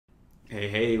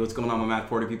Hey, what's going on, my math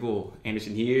party people?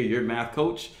 Anderson here, your math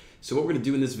coach. So what we're gonna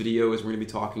do in this video is we're gonna be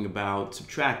talking about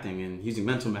subtracting and using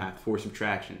mental math for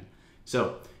subtraction.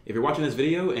 So if you're watching this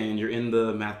video and you're in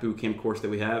the math bootcamp course that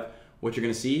we have, what you're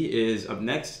gonna see is up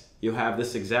next, you'll have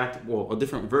this exact, a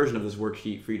different version of this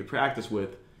worksheet for you to practice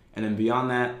with. And then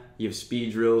beyond that, you have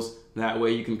speed drills. That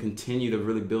way you can continue to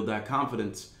really build that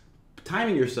confidence,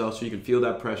 timing yourself so you can feel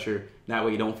that pressure. That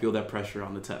way you don't feel that pressure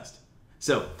on the test.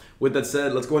 So with that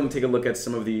said, let's go ahead and take a look at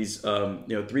some of these,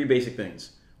 three basic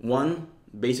things. One,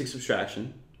 basic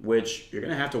subtraction, which you're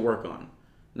gonna have to work on.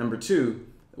 Number two,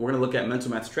 we're gonna look at mental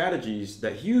math strategies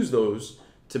that use those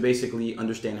to basically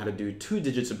understand how to do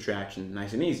two-digit subtraction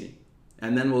nice and easy.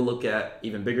 And then we'll look at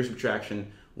even bigger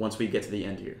subtraction once we get to the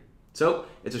end here. So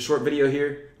it's a short video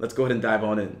here. Let's go ahead and dive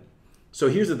on in. So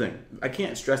here's the thing. I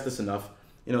can't stress this enough.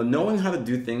 Knowing how to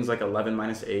do things like 11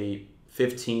 minus 8,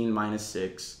 15 minus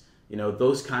 6,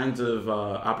 those kinds of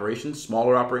operations,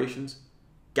 smaller operations,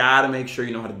 gotta make sure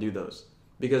you know how to do those.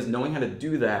 Because knowing how to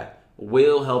do that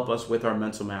will help us with our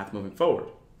mental math moving forward.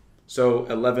 So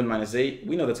 11 minus 8,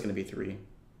 we know that's gonna be 3.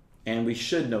 And we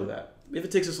should know that. If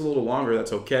it takes us a little longer,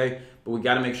 that's okay. But we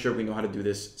gotta make sure we know how to do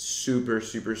this super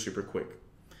quick.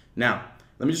 Now,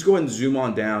 let me just go ahead and zoom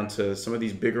on down to some of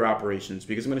these bigger operations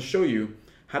because I'm gonna show you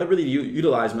how to really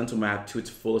utilize mental math to its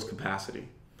fullest capacity.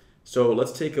 So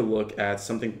let's take a look at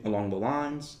something along the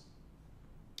lines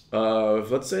of,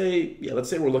 let's say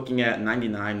we're looking at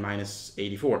 99 minus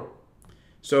 84.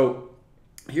 So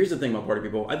here's the thing, my party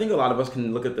people. I think a lot of us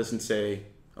can look at this and say,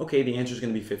 okay, the answer is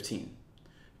going to be 15.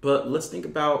 But let's think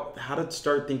about how to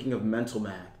start thinking of mental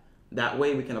math. That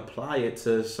way we can apply it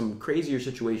to some crazier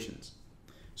situations.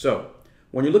 So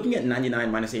when you're looking at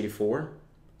 99 minus 84,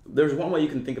 there's one way you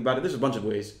can think about it. There's a bunch of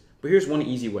ways, but here's one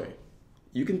easy way.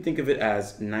 You can think of it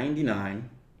as 99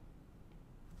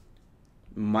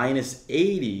 minus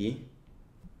 80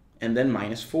 and then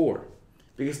minus 4.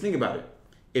 Because think about it.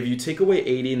 If you take away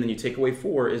 80 and then you take away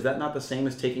 4, is that not the same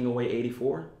as taking away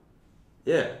 84?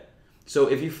 Yeah. So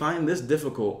if you find this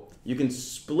difficult, you can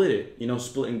split it.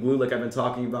 Split and glue like I've been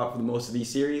talking about for most of these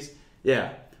series.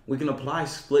 Yeah. We can apply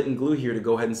split and glue here to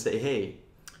go ahead and say, hey,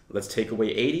 let's take away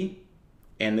 80.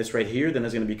 And this right here then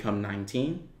is going to become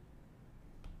 19.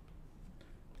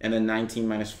 And then 19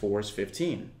 minus 4 is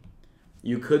 15.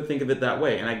 You could think of it that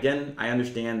way. And again, I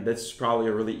understand that's probably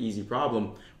a really easy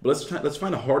problem, but let's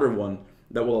find a harder one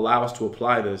that will allow us to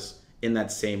apply this in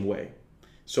that same way.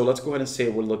 So let's go ahead and say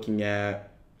we're looking at,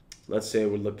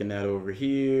 over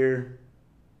here.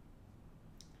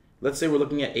 Let's say we're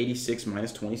looking at 86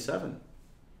 minus 27.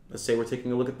 Let's say we're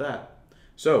taking a look at that.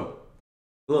 So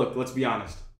look, let's be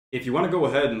honest. If you want to go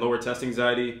ahead and lower test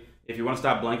anxiety, if you want to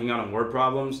stop blanking out on word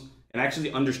problems, and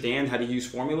actually understand how to use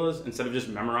formulas instead of just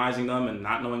memorizing them and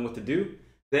not knowing what to do,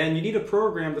 then you need a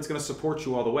program that's going to support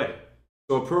you all the way.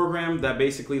 So a program that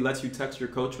basically lets you text your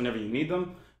coach whenever you need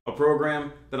them, a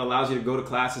program that allows you to go to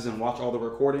classes and watch all the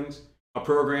recordings, a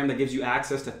program that gives you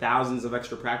access to thousands of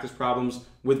extra practice problems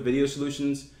with video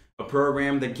solutions, a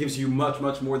program that gives you much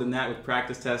more than that with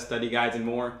practice tests, study guides, and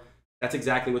more. That's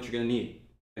exactly what you're going to need.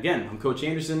 Again, I'm Coach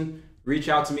Anderson. Reach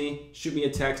out to me, shoot me a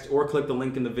text, or click the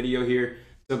link in the video here.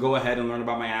 So go ahead and learn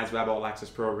about my ASVAB All-Access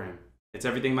Program. It's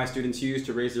everything my students use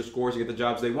to raise their scores to get the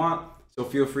jobs they want. So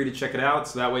feel free to check it out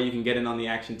so that way you can get in on the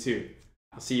action too.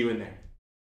 I'll see you in there.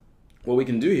 What we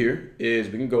can do here is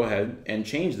we can go ahead and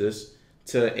change this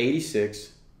to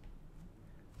 86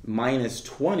 minus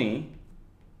 20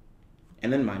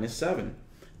 and then minus 7.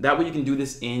 That way you can do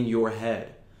this in your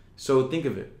head. So think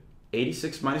of it.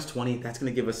 86 minus 20, that's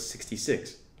going to give us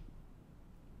 66.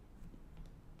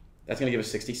 That's going to give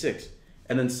us 66.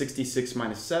 And then 66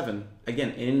 minus 7, again,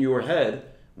 in your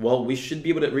head, well, we should be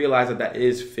able to realize that that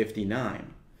is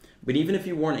 59. But even if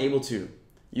you weren't able to,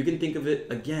 you can think of it,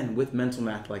 again, with mental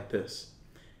math like this.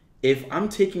 If I'm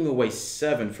taking away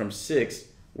 7 from 6,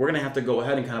 we're going to have to go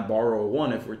ahead and kind of borrow a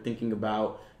 1 if we're thinking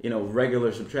about,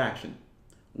 regular subtraction.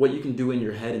 What you can do in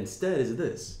your head instead is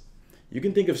this. You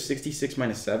can think of 66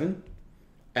 minus 7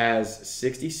 as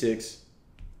 66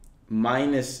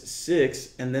 minus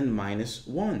 6 and then minus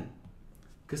 1.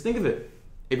 Because think of it,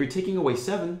 if you're taking away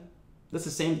 7, that's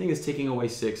the same thing as taking away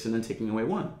 6 and then taking away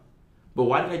 1. But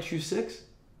why did I choose 6?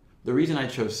 The reason I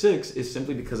chose 6 is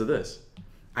simply because of this.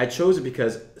 I chose it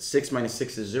because 6 minus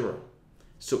 6 is 0.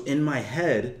 So in my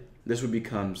head, this would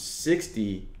become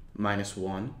 60 minus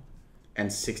 1,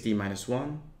 and 60 minus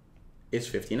 1 is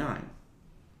 59.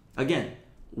 Again,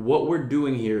 what we're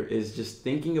doing here is just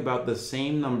thinking about the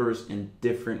same numbers in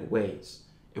different ways.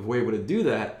 If we're able to do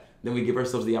that, then we give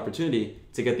ourselves the opportunity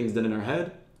to get things done in our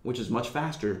head, which is much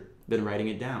faster than writing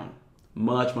it down.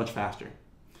 Much faster.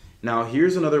 Now,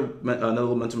 here's another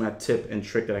little mental math tip and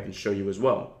trick that I can show you as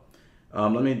well.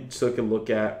 Let me take a look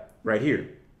at right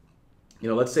here.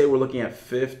 Let's say we're looking at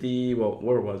 50, well,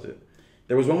 where was it?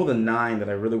 There was one with a 9 that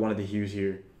I really wanted to use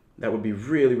here that would be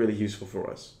really, really useful for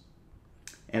us.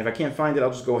 And if I can't find it,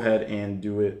 I'll just go ahead and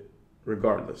do it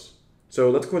regardless. So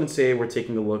let's go ahead and say we're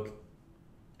taking a look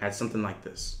at something like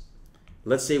this.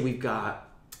 Let's say we've got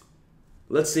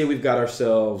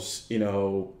ourselves,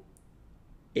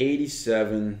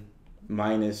 87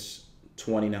 minus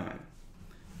 29.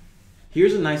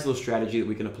 Here's a nice little strategy that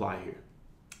we can apply here.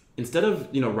 Instead of,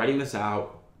 writing this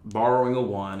out, borrowing a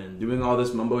 1 and doing all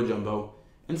this mumbo jumbo,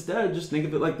 instead just think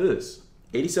of it like this.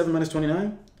 87 minus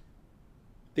 29,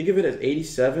 think of it as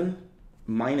 87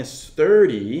 minus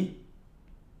 30,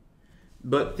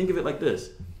 but think of it like this.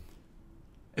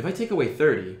 If I take away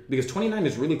 30, because 29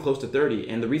 is really close to 30,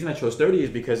 and the reason I chose 30 is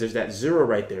because there's that 0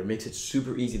 right there. It makes it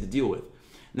super easy to deal with.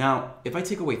 Now, if I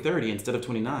take away 30 instead of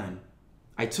 29,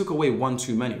 I took away 1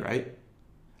 too many, right?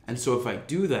 And so if I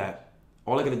do that,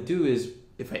 all I gotta do is,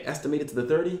 if I estimate it to the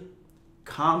 30,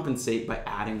 compensate by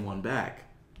adding 1 back.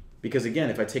 Because again,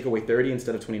 if I take away 30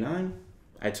 instead of 29,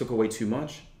 I took away too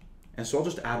much, and so I'll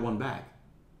just add 1 back.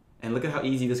 And look at how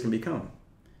easy this can become.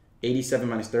 87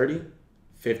 minus 30,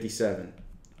 57.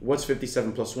 What's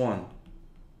 57 plus 1?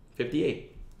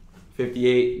 58.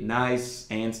 58, nice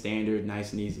and standard,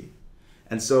 nice and easy.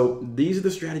 And so these are the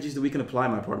strategies that we can apply,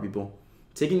 my party people.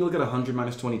 Taking a look at 100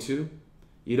 minus 22,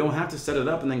 you don't have to set it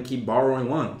up and then keep borrowing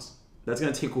 1s. That's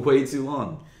gonna take way too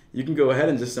long. You can go ahead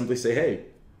and just simply say, hey,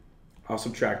 I'll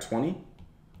subtract 20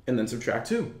 and then subtract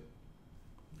 2.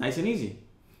 Nice and easy.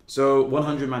 So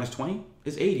 100 minus 20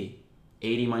 is 80.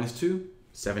 80 minus 2,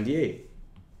 78.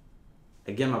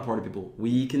 Again, my party people,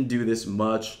 we can do this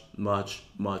much, much,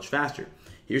 much faster.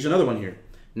 Here's another one here.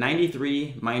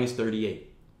 93 minus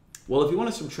 38. Well, if you want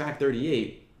to subtract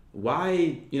 38,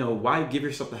 why give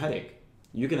yourself the headache?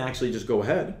 You can actually just go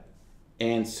ahead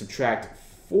and subtract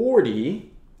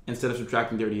 40 instead of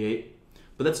subtracting 38,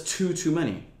 but that's 2 too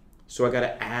many. So I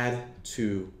gotta add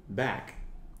 2 back.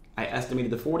 I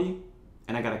estimated the 40,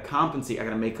 and I gotta compensate, I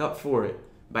gotta make up for it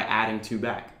by adding 2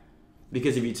 back.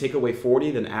 Because if you take away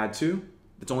 40, then add 2,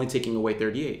 it's only taking away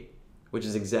 38, which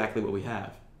is exactly what we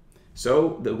have.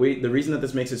 So the reason that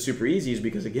this makes it super easy is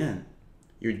because, again,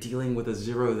 you're dealing with a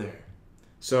 0 there.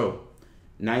 So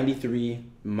 93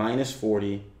 minus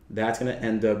 40, that's gonna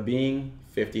end up being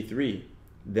 53.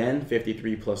 Then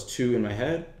 53 plus 2 in my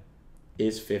head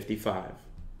is 55.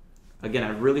 Again, I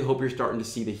really hope you're starting to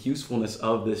see the usefulness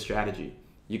of this strategy.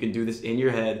 You can do this in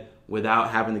your head without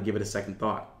having to give it a second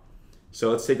thought.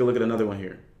 So let's take a look at another one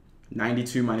here.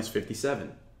 92 minus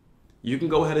 57. You can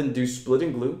go ahead and do split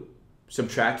and glue,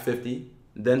 subtract 50,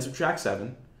 then subtract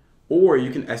 7, or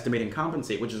you can estimate and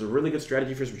compensate, which is a really good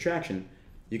strategy for subtraction.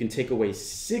 You can take away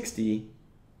 60,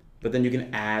 but then you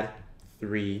can add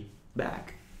 3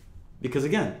 back. Because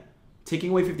again, taking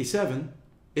away 57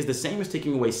 is the same as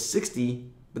taking away 60,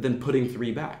 but then putting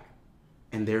 3 back.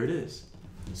 And there it is.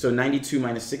 So 92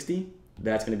 minus 60,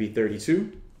 that's gonna be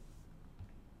 32.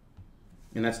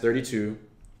 And that's 32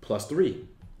 plus 3.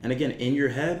 And again, in your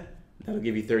head, that'll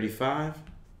give you 35,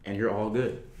 and you're all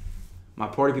good. My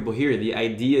party people here, the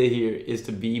idea here is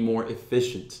to be more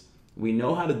efficient. We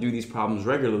know how to do these problems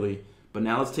regularly, but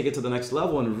now let's take it to the next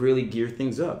level and really gear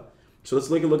things up. So let's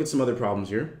take a look at some other problems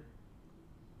here.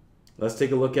 Let's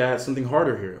take a look at something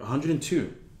harder here,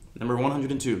 102, number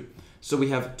 102. So we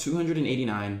have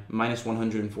 289 minus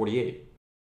 148.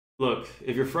 Look,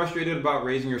 if you're frustrated about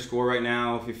raising your score right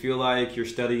now, if you feel like you're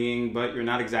studying but you're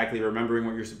not exactly remembering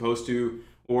what you're supposed to,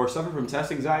 or suffer from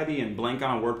test anxiety and blank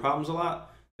on word problems a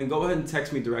lot, then go ahead and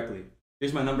text me directly.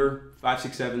 Here's my number,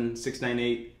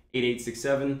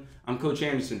 567-698-8867. I'm Coach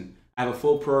Anderson. I have a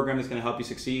full program that's gonna help you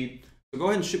succeed. So go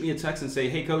ahead and shoot me a text and say,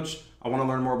 hey coach, I wanna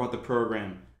learn more about the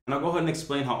program. And I'll go ahead and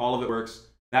explain how all of it works.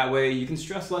 That way you can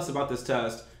stress less about this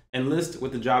test, enlist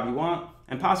with the job you want,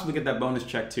 and possibly get that bonus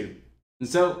check too. And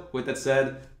so, with that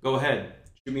said, go ahead,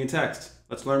 shoot me a text.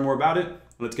 Let's learn more about it, and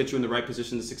let's get you in the right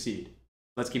position to succeed.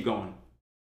 Let's keep going.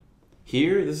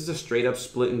 Here, this is a straight up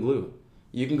split and glue.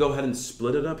 You can go ahead and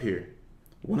split it up here.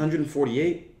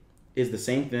 148 is the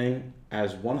same thing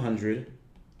as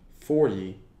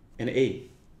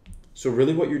 148. So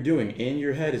really what you're doing in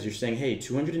your head is you're saying, hey,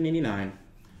 289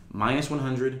 minus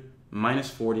 100 minus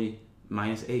 40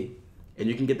 minus 8. And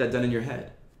you can get that done in your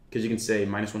head because you can say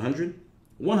minus 100,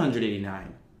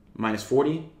 189, minus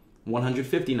 40,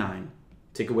 159,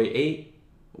 take away 8,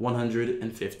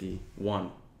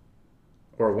 151,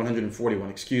 or 141,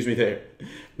 excuse me there.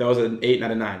 That was an 8, not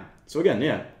a 9. So again,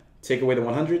 yeah, take away the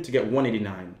 100 to get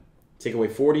 189, take away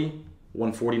 40,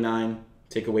 149,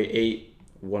 Take away 8,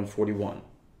 141.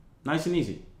 Nice and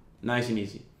easy. Nice and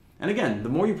easy. And again, the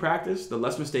more you practice, the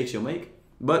less mistakes you'll make.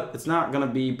 But it's not going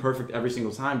to be perfect every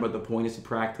single time, but the point is to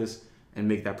practice and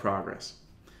make that progress.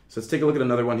 So let's take a look at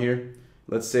another one here.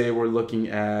 Let's say we're looking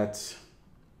at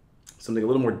something a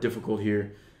little more difficult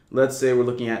here. Let's say we're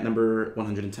looking at number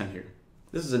 110 here.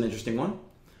 This is an interesting one.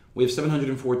 We have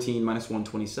 714 minus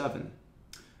 127.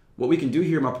 What we can do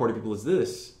here, my party people, is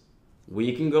this.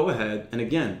 We can go ahead and,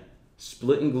 again,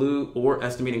 split and glue or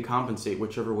estimate and compensate,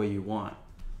 whichever way you want.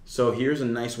 So here's a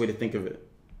nice way to think of it.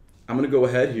 I'm going to go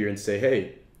ahead here and say,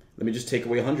 hey, let me just take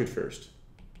away 100 first.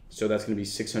 So that's going to be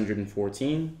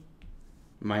 614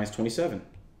 minus 27.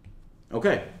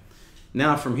 Okay,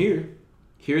 now from here,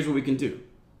 here's what we can do.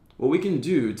 What we can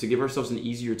do to give ourselves an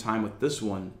easier time with this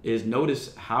one is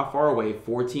notice how far away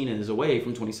 14 is away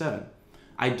from 27.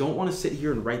 I don't want to sit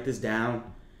here and write this down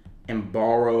and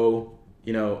borrow,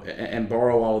 and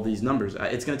borrow all of these numbers.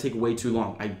 It's going to take way too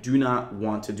long. I do not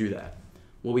want to do that.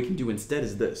 What we can do instead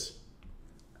is this.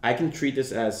 I can treat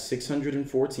this as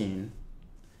 614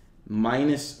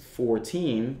 minus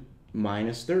 14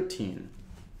 minus 13.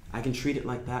 I can treat it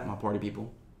like that, my party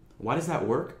people. Why does that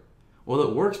work? Well,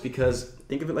 it works because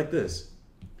think of it like this.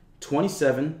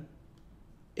 27,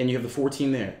 and you have the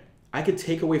 14 there. I could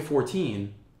take away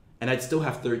 14, and I'd still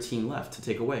have 13 left to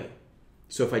take away.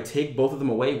 So if I take both of them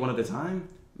away one at a time,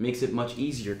 it makes it much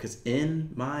easier because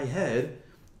in my head,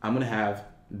 I'm going to have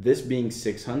this being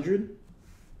 600.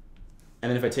 And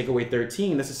then if I take away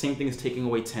 13, that's the same thing as taking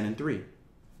away 10 and 3.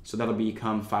 So that'll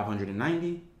become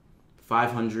 590,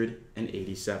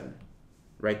 587,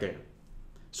 right there.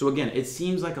 So again, it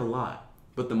seems like a lot,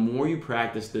 but the more you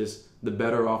practice this, the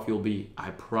better off you'll be. I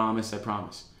promise, I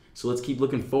promise. So let's keep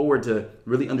looking forward to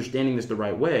really understanding this the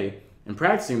right way and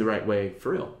practicing the right way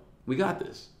for real. We got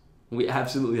this. We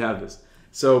absolutely have this.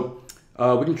 So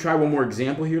we can try one more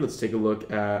example here. Let's take a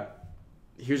look at,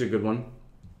 here's a good one.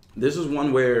 This is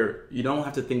one where you don't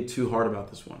have to think too hard about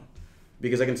this one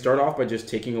because I can start off by just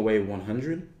taking away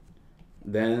 100,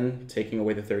 then taking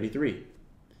away the 33.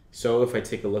 So if I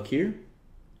take a look here,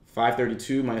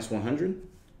 532 minus 100,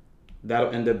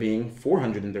 that'll end up being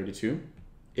 432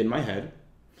 in my head.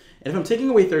 And if I'm taking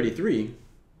away 33,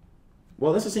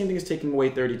 well, that's the same thing as taking away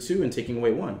 32 and taking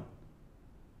away 1.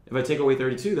 If I take away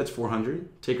 32, that's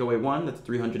 400. Take away 1, that's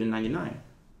 399,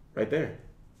 right there.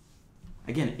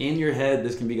 Again, in your head,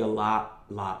 this can be a lot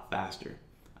faster.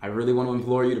 I really want to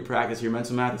implore you to practice your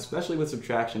mental math, especially with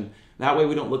subtraction. That way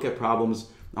we don't look at problems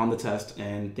on the test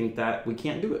and think that we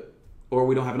can't do it or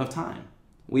we don't have enough time.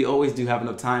 We always do have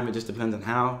enough time. It just depends on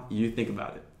how you think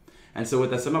about it. And so with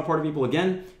that said, my party people,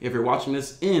 again, if you're watching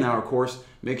this in our course,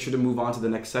 make sure to move on to the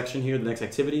next section here, the next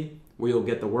activity, where you'll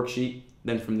get the worksheet.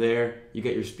 Then from there, you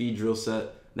get your speed drill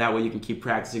set. That way you can keep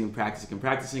practicing and practicing and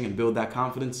practicing and build that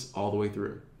confidence all the way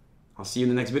through. I'll see you in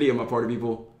the next video, my party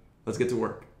people. Let's get to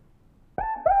work.